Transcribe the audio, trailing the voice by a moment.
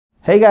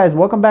Hey guys,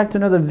 welcome back to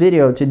another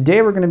video.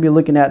 Today we're going to be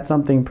looking at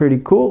something pretty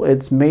cool.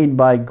 It's made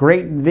by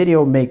Great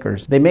Video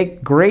Makers. They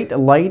make great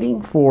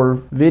lighting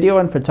for video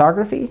and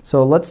photography.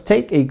 So let's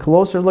take a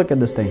closer look at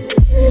this thing.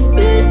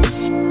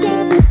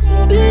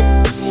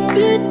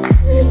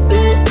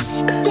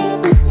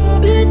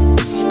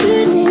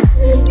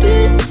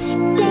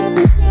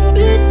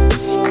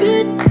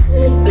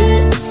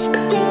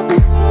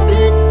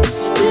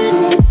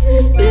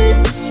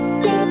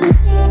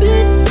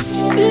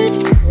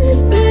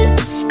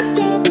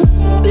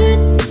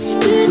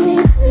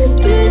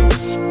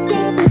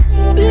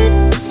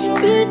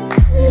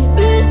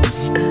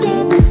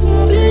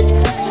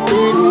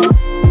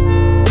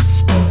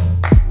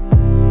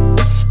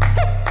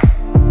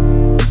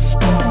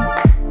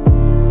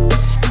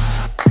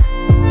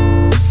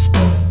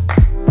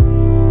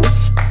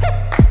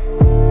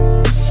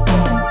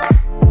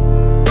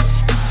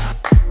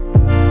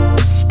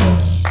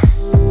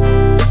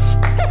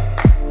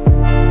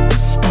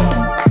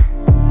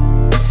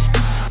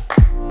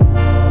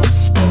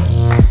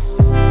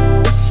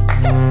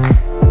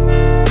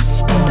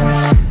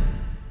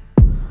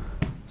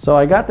 So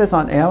I got this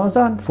on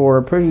Amazon for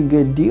a pretty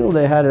good deal.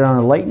 They had it on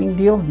a lightning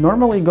deal.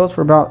 Normally it goes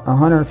for about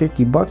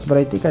 150 bucks, but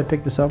I think I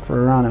picked this up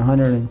for around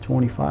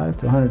 125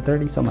 to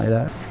 130, something like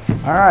that.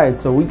 All right,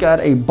 so we got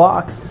a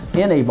box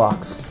in a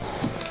box,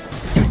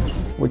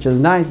 which is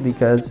nice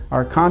because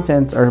our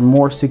contents are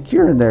more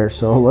secure in there.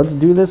 So let's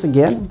do this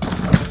again.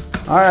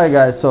 All right,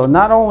 guys, so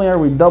not only are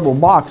we double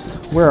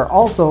boxed, we're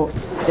also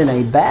in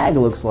a bag,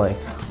 looks like.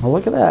 Well,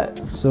 look at that.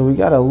 So we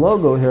got a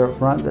logo here up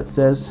front that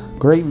says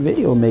Great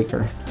Video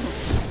Maker.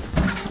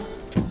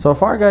 So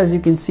far, guys,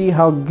 you can see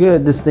how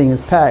good this thing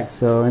is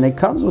packed. And it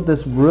comes with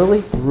this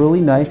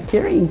really nice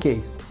carrying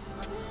case.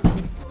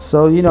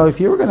 So, you know, if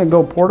you were gonna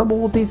go portable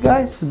with these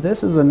guys,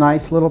 this is a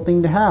nice little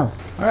thing to have.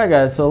 All right,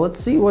 guys, so let's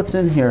see what's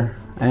in here.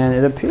 And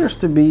it appears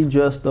to be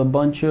just a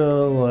bunch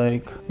of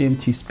like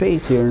empty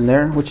space here and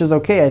there, which is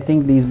okay. I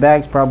think these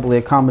bags probably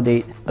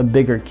accommodate a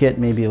bigger kit,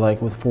 maybe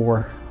like with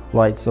 4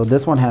 lights. So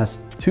this one has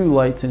 2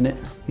 lights in it,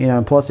 you know,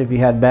 and plus if you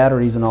had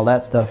batteries and all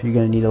that stuff, you're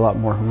going to need a lot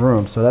more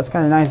room. So that's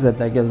kind of nice that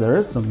I guess there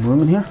is some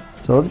room in here.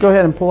 So let's go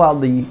ahead and pull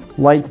out the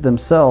lights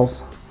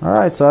themselves. All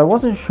right, so I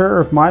wasn't sure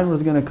if mine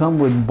was going to come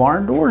with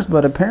barn doors,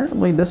 but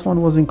apparently this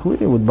one was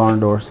included with barn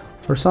doors.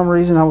 For some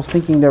reason I was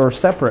thinking they were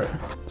separate.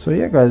 So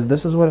yeah, guys,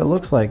 this is what it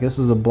looks like. This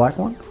is a black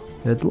one.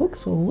 It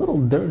looks a little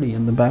dirty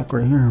in the back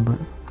right here, but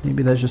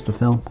maybe that's just a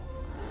film.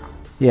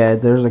 Yeah,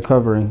 there's a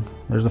covering.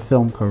 There's a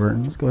film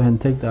covering. Let's go ahead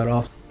and take that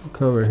off.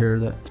 Cover here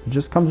that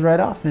just comes right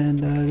off,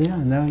 and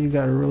yeah, now you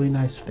got a really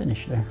nice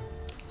finish there.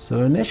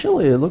 So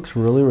initially it looks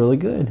really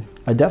good.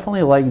 I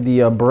definitely like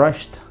the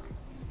brushed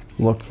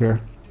look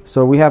here.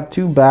 So we have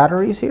 2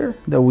 batteries here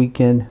that we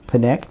can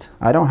connect.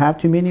 I don't have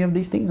too many of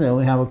these things, I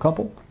only have a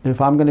couple. If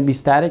I'm going to be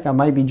static, I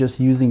might be just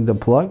using the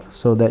plug,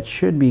 so that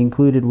should be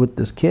included with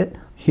this kit.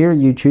 Here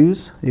you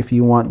choose if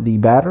you want the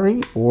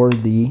battery or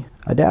the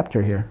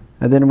adapter here.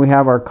 And then we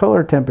have our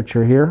color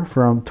temperature here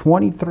from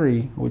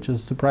 23, which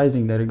is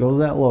surprising that it goes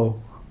that low,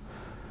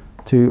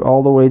 to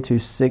all the way to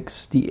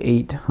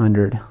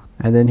 6800.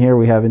 And then here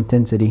we have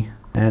intensity.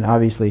 And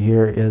obviously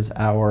here is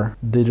our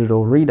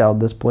digital readout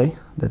display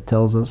that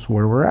tells us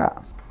where we're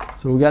at.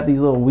 So we got these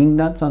little wing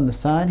nuts on the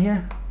side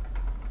here.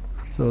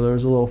 So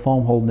there's a little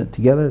foam holding it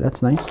together.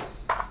 That's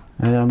nice.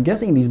 And I'm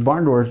guessing these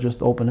barn doors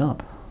just open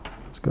up.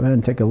 Let's go ahead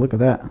and take a look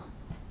at that.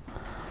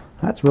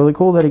 That's really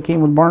cool that it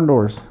came with barn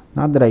doors.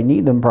 Not that I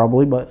need them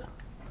probably, but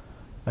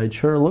it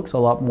sure looks a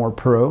lot more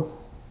pro.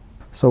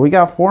 So we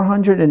got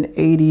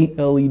 480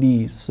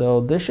 LEDs.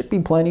 So this should be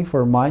plenty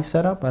for my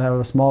setup. I have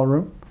a small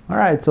room. All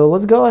right, so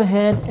let's go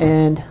ahead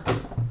and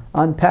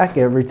unpack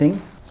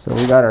everything. So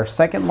we got our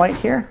second light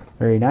here.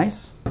 Very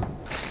nice.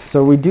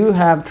 So we do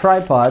have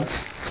tripods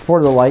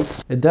for the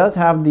lights. It does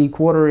have the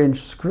 1/4-inch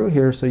screw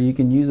here, so you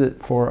can use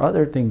it for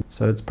other things.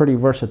 So it's pretty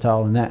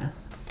versatile in that.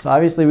 So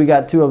obviously we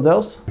got 2 of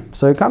those.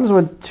 So it comes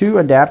with 2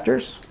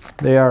 adapters.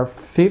 They are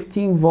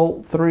 15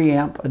 volt 3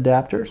 amp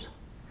adapters,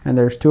 and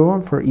there's 2 of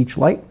them for each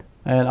light.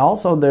 And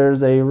also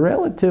there's a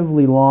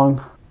relatively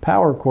long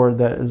power cord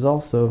that is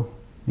also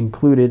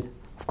included.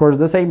 Of course,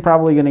 this ain't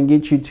probably going to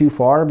get you too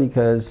far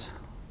because,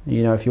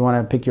 you know, if you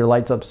want to pick your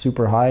lights up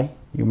super high,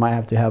 you might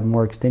have to have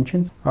more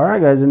extensions. All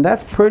right, guys, and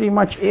that's pretty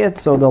much it.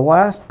 So the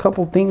last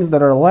couple things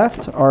that are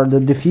left are the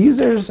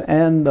diffusers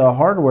and the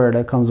hardware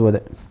that comes with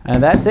it.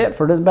 And that's it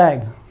for this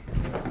bag.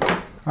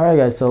 All right,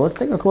 guys, so let's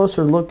take a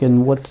closer look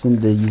in what's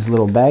in these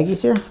little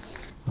baggies here.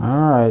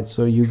 All right,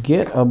 so you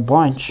get a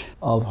bunch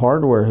of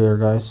hardware here,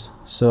 guys.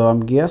 So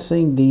I'm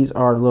guessing these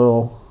are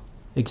little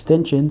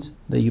extensions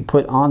that you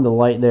put on the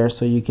light there,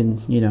 so you can,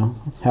 you know,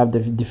 have the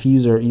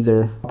diffuser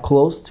either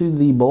close to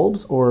the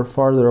bulbs or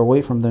farther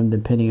away from them,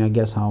 depending, I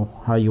guess,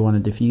 how you want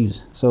to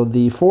diffuse. So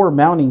the 4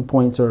 mounting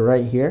points are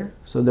right here,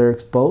 so they're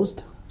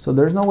exposed. So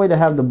there's no way to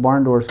have the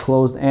barn doors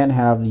closed and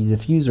have the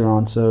diffuser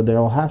on, so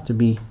they'll have to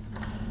be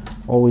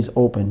always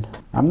open.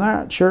 I'm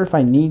not sure if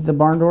I need the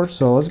barn door,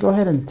 so let's go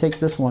ahead and take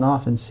this one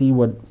off and see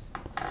what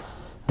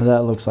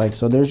that looks like.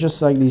 So there's just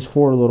like these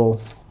 4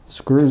 little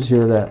screws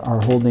here that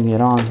are holding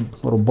it on,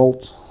 little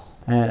bolts.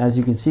 And as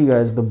you can see,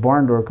 guys, the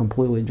barn door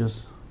completely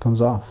just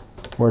comes off,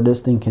 where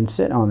this thing can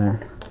sit on there.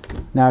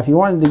 Now, if you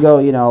wanted to go,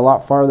 you know, a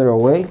lot farther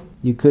away,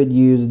 you could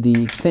use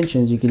the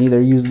extensions. You can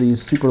either use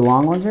these super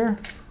long ones here.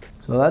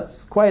 So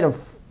that's quite a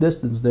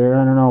distance there.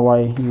 I don't know why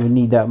you would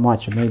need that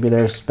much. Maybe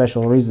there's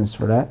special reasons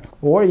for that.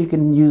 Or you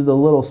can use the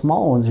little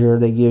small ones here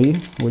they give you,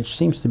 which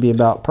seems to be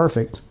about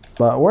perfect.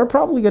 But we're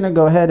probably going to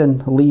go ahead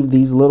and leave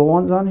these little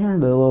ones on here,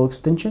 the little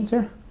extensions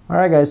here.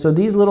 Alright guys, so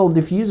these little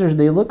diffusers,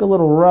 they look a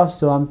little rough,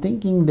 so I'm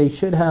thinking they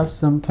should have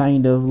some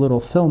kind of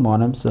little film on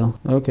them. So,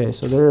 okay,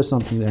 so there is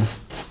something there.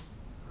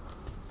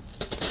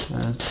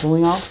 And it's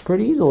pulling off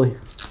pretty easily.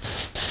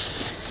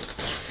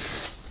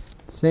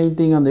 Same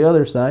thing on the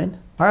other side.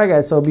 Alright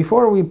guys, so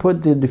before we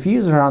put the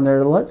diffuser on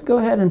there, let's go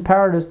ahead and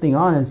power this thing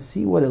on and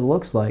see what it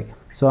looks like.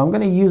 So I'm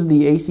going to use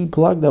the AC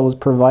plug that was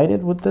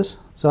provided with this.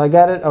 So I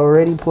got it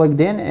already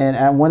plugged in,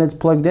 and when it's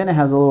plugged in, it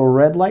has a little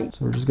red light.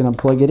 So we're just going to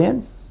plug it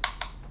in.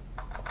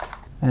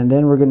 And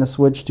then we're going to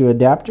switch to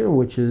adapter,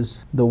 which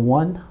is the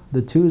 1.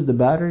 The 2 is the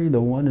battery,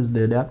 the 1 is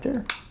the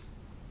adapter.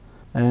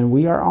 And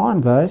we are on,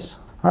 guys.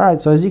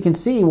 Alright, so as you can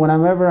see,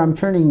 whenever I'm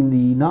turning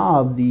the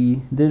knob, the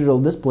digital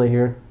display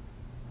here,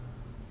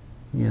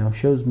 you know,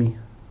 shows me.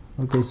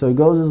 Okay, so it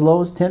goes as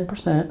low as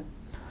 10%.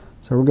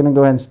 So we're going to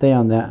go ahead and stay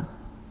on that.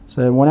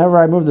 So whenever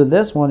I move to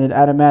this one, it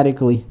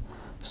automatically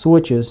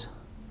switches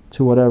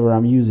to whatever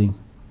I'm using,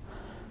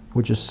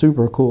 which is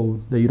super cool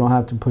that you don't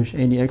have to push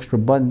any extra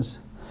buttons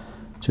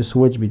to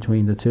switch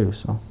between the two.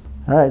 So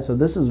alright, so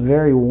this is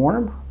very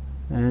warm,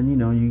 and you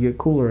know, you get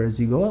cooler as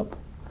you go up.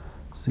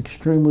 It's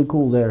extremely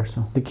cool there.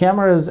 So the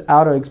camera is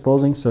auto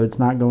exposing, so it's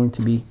not going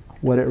to be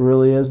what it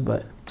really is.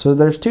 But so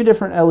there's 2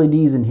 different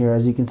LEDs in here.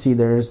 As you can see,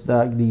 there's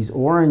these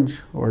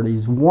orange or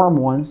these warm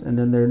ones, and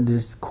then there's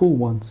these cool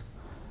ones,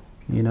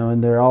 you know,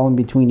 and they're all in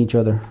between each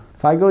other.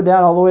 If I go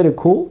down all the way to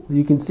cool,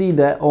 you can see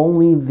that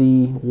only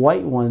the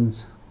white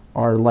ones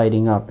are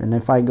lighting up. And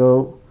if I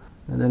go,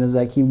 and then as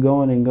I keep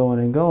going and going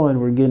and going,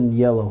 we're getting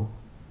yellow.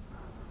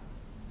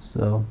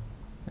 So,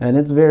 and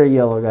it's very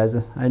yellow,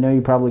 guys. I know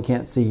you probably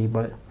can't see,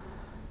 but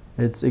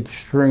it's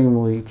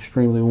extremely,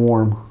 extremely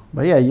warm.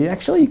 But yeah, you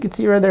can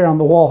see right there on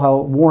the wall how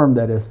warm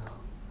that is.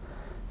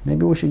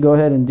 Maybe we should go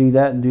ahead and do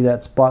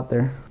that spot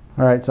there.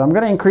 Alright, so I'm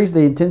going to increase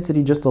the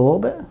intensity just a little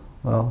bit.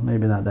 Well,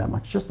 maybe not that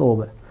much, just a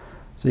little bit,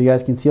 so you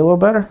guys can see a little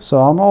better.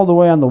 So I'm all the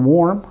way on the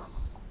warm.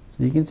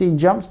 So you can see it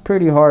jumps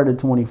pretty hard at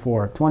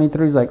 24.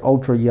 23 is like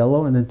ultra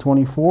yellow, and then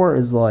 24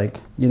 is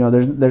like, you know,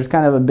 there's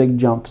kind of a big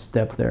jump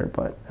step there.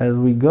 But as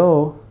we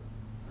go,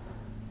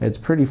 it's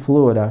pretty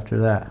fluid after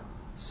that.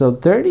 So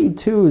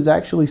 32 is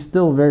actually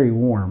still very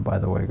warm, by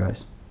the way,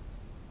 guys.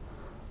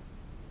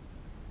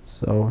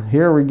 So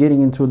here we're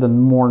getting into the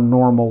more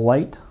normal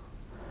light,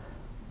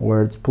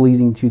 where it's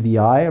pleasing to the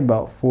eye,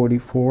 about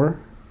 44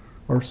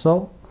 or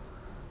so.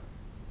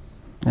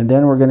 And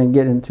then we're going to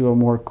get into a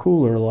more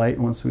cooler light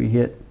once we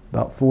hit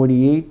about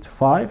 48 to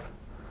 5.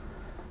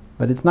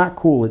 But it's not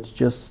cool, it's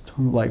just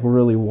like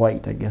really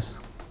white, I guess.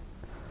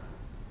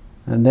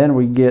 And then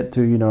we get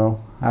to, you know,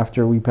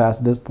 after we pass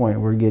this point,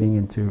 we're getting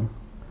into,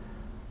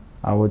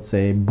 I would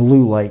say,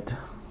 blue light,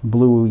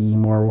 bluey,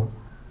 more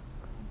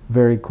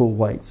very cool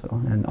light. So,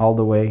 and all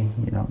the way,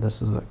 you know,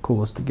 this is the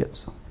coolest it gets.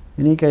 So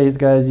in any case,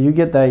 guys, you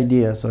get the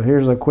idea. So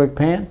here's a quick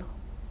pan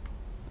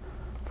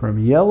from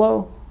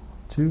yellow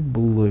to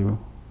blue.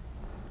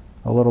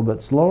 A little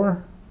bit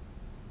slower.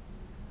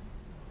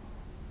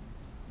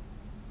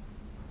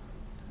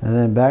 And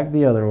then back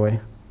the other way.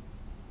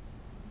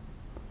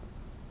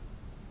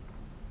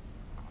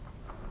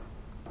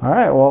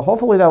 Alright, well,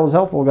 hopefully that was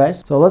helpful,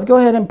 guys. So let's go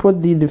ahead and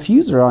put the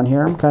diffuser on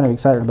here. I'm kind of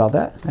excited about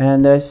that.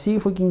 And see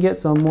if we can get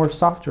some more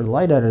softer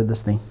light out of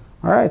this thing.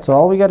 Alright, so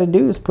all we got to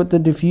do is put the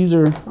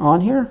diffuser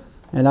on here.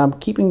 And I'm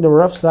keeping the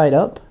rough side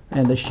up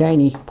and the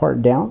shiny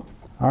part down.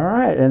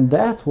 Alright, and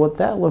that's what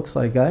that looks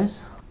like,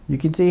 guys. You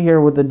can see here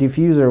with the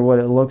diffuser what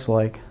it looks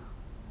like.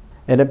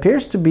 It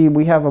appears to be,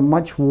 we have a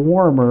much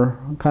warmer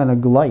kind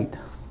of light.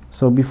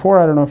 So before,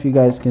 I don't know if you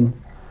guys can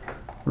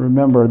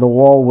remember, the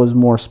wall was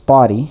more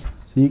spotty.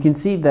 So you can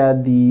see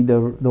that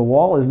the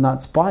wall is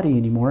not spotty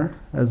anymore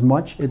as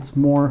much. It's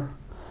more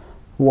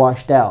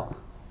washed out.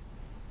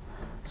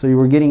 So you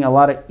were getting a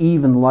lot of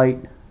even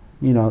light,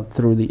 you know,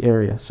 through the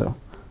area. So,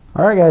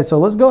 all right, guys. So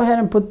let's go ahead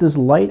and put this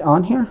light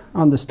on here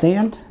on the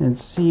stand and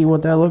see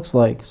what that looks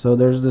like. So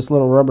there's this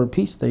little rubber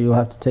piece that you'll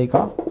have to take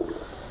off.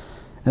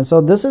 And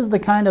so this is the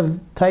kind of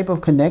type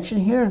of connection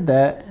here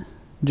that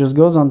just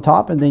goes on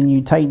top and then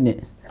you tighten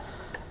it.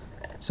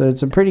 So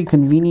it's a pretty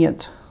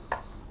convenient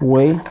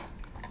way,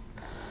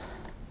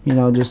 you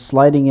know, just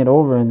sliding it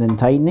over and then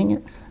tightening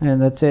it,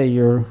 and that's it.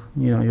 You're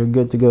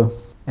good to go.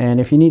 And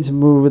if you need to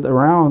move it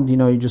around, you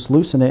know, you just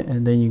loosen it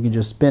and then you can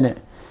just spin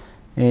it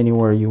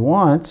anywhere you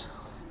want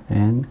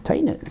and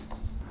tighten it.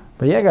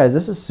 But yeah, guys,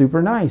 this is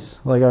super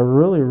nice. Like, I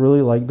really,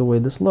 really like the way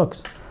this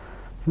looks.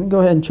 Let me go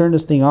ahead and turn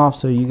this thing off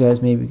so you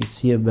guys maybe could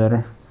see it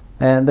better.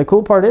 And the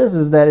cool part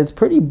is that it's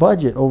pretty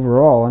budget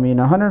overall. I mean,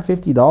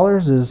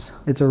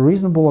 $150 it's a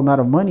reasonable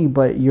amount of money,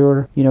 but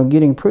you're, you know,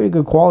 getting pretty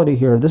good quality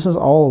here. This is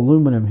all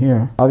aluminum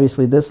here.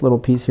 Obviously this little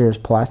piece here is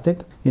plastic.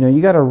 You know,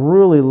 you got a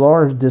really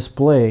large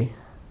display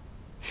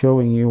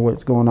showing you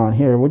what's going on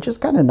here, which is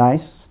kind of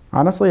nice.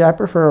 Honestly, I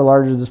prefer a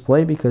larger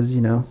display because,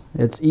 you know,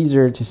 it's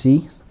easier to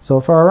see.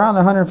 So for around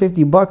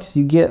 150 bucks,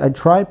 you get a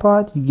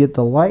tripod, you get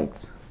the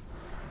lights,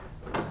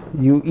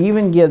 you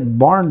even get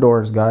barn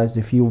doors, guys.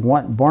 If you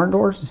want barn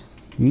doors,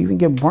 you even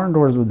get barn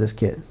doors with this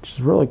kit, which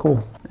is really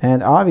cool.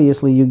 And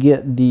obviously you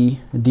get the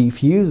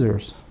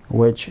diffusers,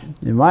 which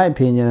in my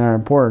opinion are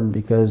important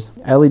because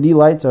LED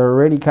lights are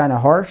already kind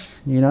of harsh,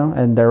 you know,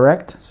 and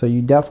direct, so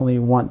you definitely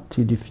want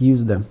to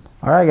diffuse them.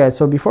 All right, guys,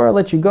 so before I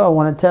let you go, I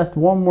want to test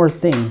one more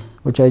thing,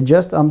 which I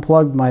just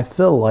unplugged my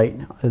fill light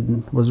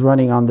and was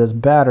running on this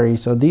battery.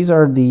 So these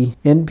are the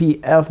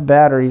NPF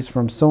batteries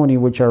from Sony,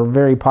 which are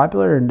very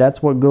popular, and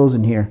that's what goes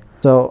in here.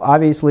 So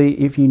obviously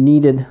if you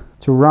needed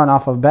to run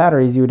off of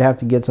batteries, you would have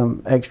to get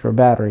some extra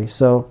batteries.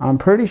 So I'm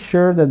pretty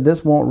sure that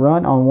this won't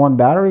run on one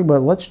battery, but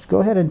let's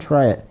go ahead and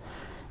try it.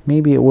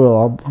 Maybe it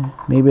will.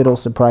 Maybe it'll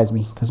surprise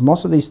me, because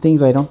most of these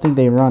things I don't think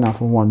they run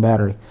off of one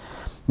battery.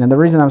 And the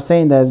reason I'm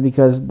saying that is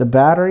because the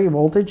battery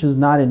voltage is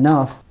not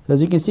enough.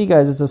 As you can see,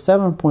 guys, it's a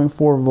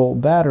 7.4 volt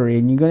battery,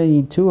 and you're going to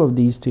need 2 of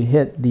these to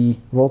hit the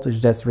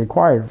voltage that's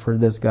required for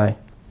this guy.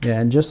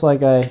 Yeah, and just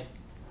like I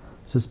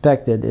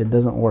suspected, it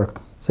doesn't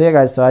work. So yeah,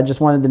 guys, so I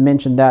just wanted to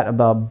mention that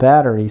about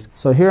batteries.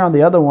 So here on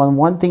the other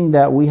one thing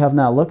that we have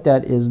not looked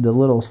at is the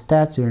little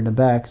stats here in the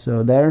back.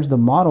 So there's the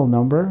model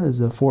number,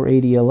 is a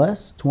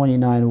 480LS,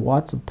 29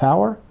 watts of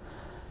power.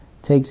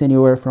 Takes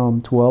anywhere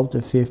from 12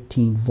 to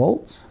 15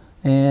 volts.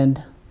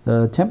 And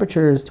the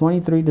temperature is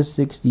 23 to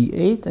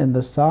 68, and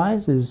the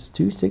size is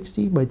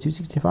 260 by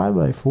 265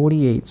 by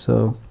 48.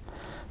 So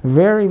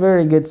very,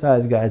 very good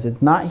size, guys.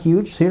 It's not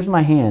huge. Here's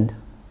my hand.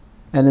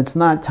 And it's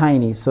not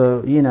tiny.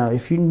 So, you know,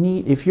 if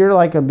you're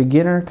like a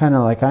beginner, kind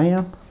of like I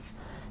am,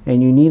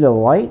 and you need a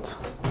light,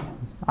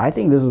 I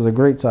think this is a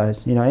great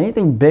size. You know,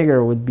 anything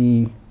bigger would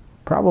be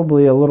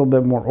probably a little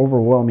bit more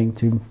overwhelming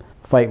to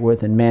fight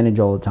with and manage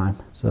all the time.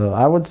 So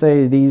I would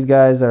say these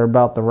guys are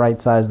about the right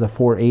size, the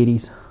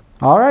 480s.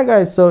 All right,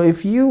 guys, so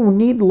if you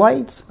need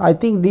lights, I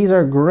think these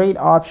are great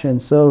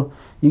options. So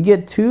you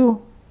get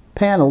 2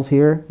 panels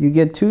here, you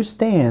get 2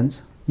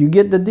 stands, you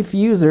get the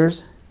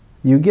diffusers,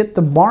 you get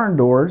the barn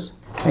doors,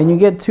 and you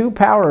get 2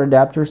 power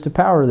adapters to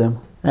power them.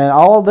 And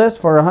all of this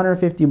for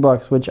 150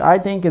 bucks, which I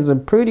think is a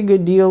pretty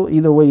good deal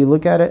either way you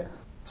look at it.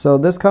 So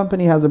this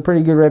company has a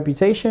pretty good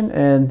reputation,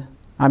 and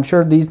I'm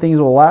sure these things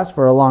will last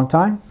for a long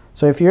time.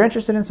 So if you're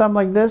interested in something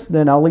like this,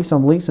 then I'll leave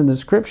some links in the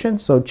description,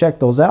 so check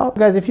those out.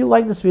 Guys, if you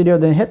like this video,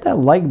 then hit that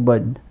like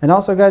button. And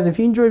also, guys, if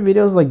you enjoy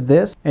videos like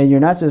this and you're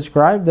not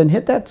subscribed, then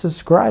hit that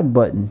subscribe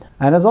button.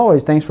 And as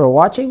always, thanks for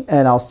watching,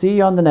 and I'll see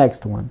you on the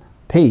next one.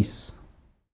 Peace.